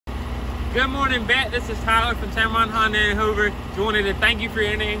Good morning, Bett. This is Tyler from Tamron Honda in Hoover. Just wanted to thank you for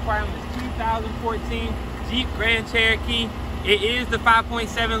your inquiry on this 2014 Jeep Grand Cherokee. It is the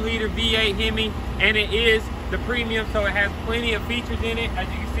 5.7 liter V8 Hemi, and it is the premium, so it has plenty of features in it. As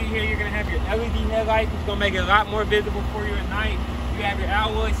you can see here, you're going to have your LED headlights, which is going to make it a lot more visible for you at night. You have your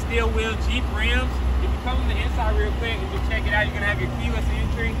alloy steel wheel Jeep rims. If you come on the inside real quick and just check it out, you're going to have your keyless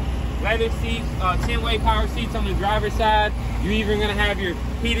entry, leather seats, 10-way power seats on the driver's side. You're even going to have your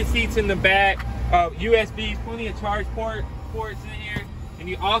heated seats in the back, USBs, plenty of charge ports in here. And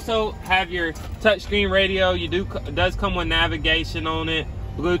you also have your touchscreen radio. It does come with navigation on it,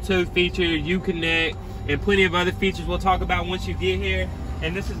 Bluetooth feature, Uconnect, and plenty of other features we'll talk about once you get here.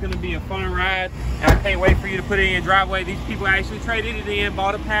 And this is going to be a fun ride, and I can't wait for you to put it in your driveway. These people actually traded it in,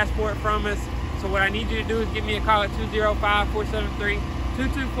 bought a passport from us. So what I need you to do is give me a call at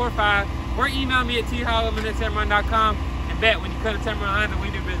 205-473-2245, or email me at tholloman@tamron.com. And Bett, when you come to Tamron Honda,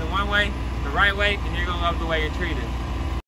 we do business one way, the right way, and you're going to love the way you're treated.